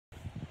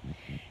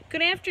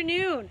Good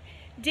afternoon.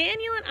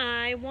 Daniel and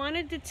I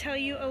wanted to tell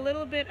you a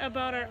little bit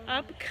about our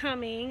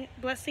upcoming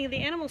Blessing of the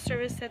Animal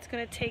Service that's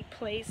going to take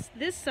place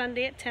this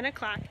Sunday at 10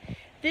 o'clock.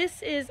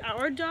 This is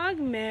our dog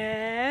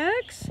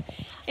Max,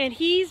 and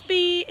he's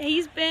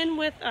been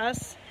with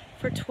us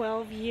for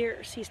 12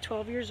 years. He's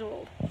 12 years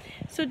old.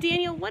 So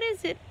Daniel, what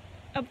is it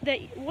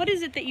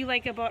that you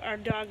like about our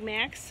dog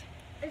Max?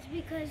 It's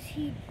because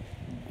he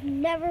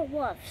never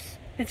woofs.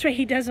 That's right,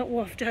 he doesn't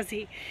woof, does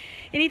he?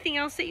 Anything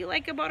else that you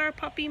like about our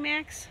puppy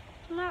Max?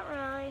 Not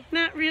really.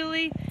 Not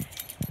really?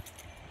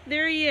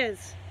 There he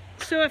is.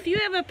 So if you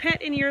have a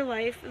pet in your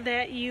life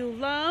that you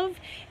love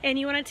and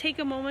you want to take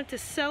a moment to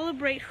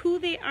celebrate who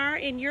they are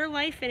in your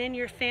life and in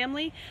your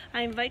family,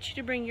 I invite you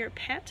to bring your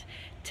pet.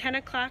 10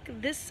 o'clock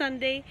this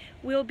Sunday.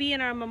 We'll be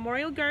in our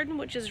memorial garden,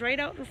 which is right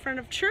out in front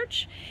of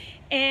church.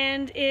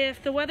 And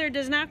if the weather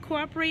does not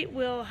cooperate,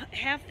 we'll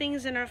have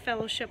things in our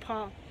fellowship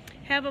hall.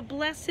 Have a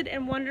blessed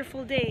and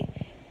wonderful day.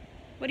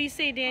 What do you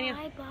say, Daniel?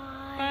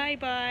 Bye-bye.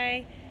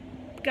 Bye-bye.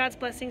 God's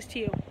blessings to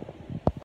you.